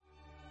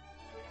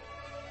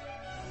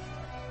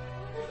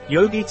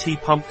Yogi Tea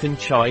Pumpkin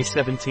Chai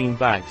 17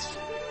 bags.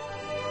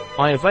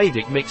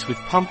 Ayurvedic mix with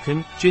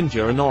pumpkin,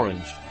 ginger and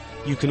orange.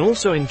 You can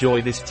also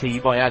enjoy this tea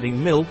by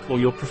adding milk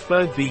or your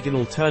preferred vegan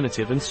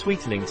alternative and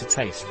sweetening to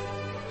taste.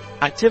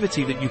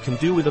 Activity that you can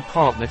do with a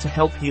partner to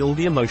help heal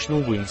the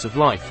emotional wounds of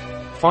life.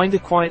 Find a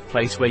quiet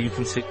place where you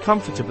can sit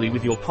comfortably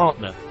with your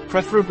partner,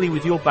 preferably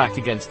with your back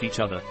against each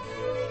other.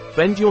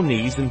 Bend your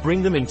knees and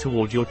bring them in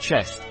toward your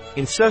chest,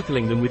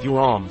 encircling them with your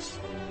arms.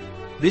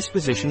 This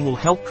position will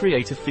help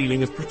create a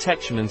feeling of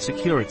protection and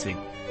security.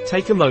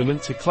 Take a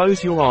moment to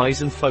close your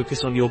eyes and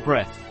focus on your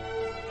breath.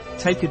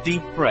 Take a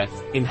deep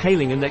breath,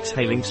 inhaling and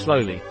exhaling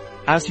slowly.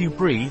 As you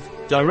breathe,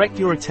 direct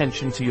your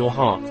attention to your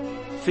heart.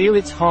 Feel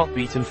its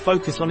heartbeat and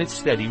focus on its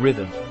steady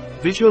rhythm.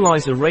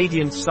 Visualize a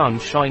radiant sun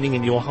shining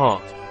in your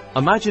heart.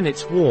 Imagine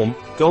its warm,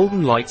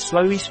 golden light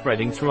slowly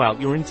spreading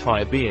throughout your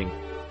entire being.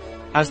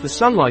 As the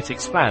sunlight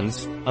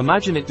expands,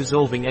 imagine it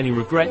dissolving any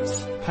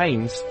regrets,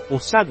 pains, or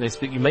sadness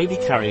that you may be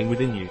carrying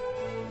within you.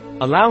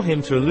 Allow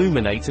him to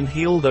illuminate and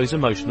heal those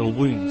emotional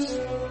wounds.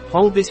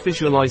 Hold this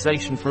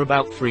visualization for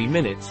about 3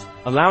 minutes,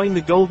 allowing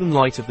the golden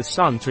light of the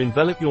sun to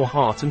envelop your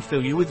heart and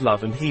fill you with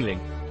love and healing.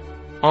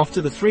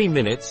 After the 3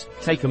 minutes,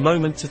 take a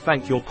moment to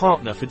thank your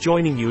partner for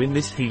joining you in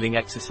this healing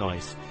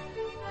exercise.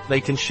 They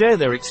can share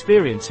their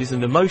experiences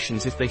and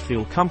emotions if they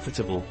feel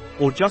comfortable,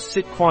 or just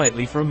sit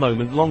quietly for a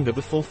moment longer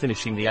before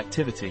finishing the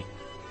activity.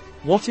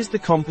 What is the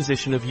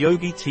composition of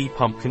Yogi Tea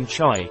Pumpkin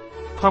Chai?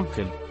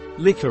 Pumpkin,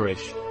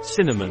 licorice,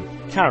 cinnamon,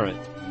 carrot,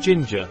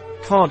 ginger,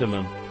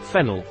 cardamom,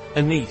 fennel,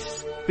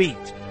 anise,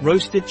 beet,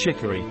 roasted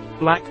chicory,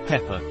 black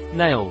pepper,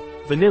 nail,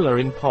 vanilla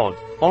in pod,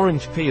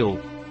 orange peel,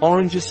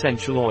 orange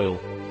essential oil,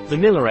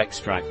 vanilla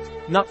extract,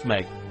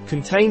 nutmeg.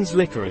 Contains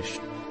licorice.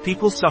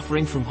 People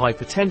suffering from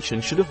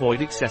hypertension should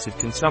avoid excessive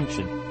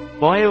consumption.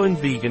 Bio and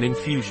Vegan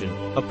Infusion,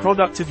 a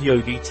product of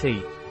Yogi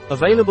Tea.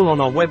 Available on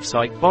our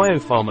website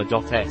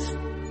biopharma.s.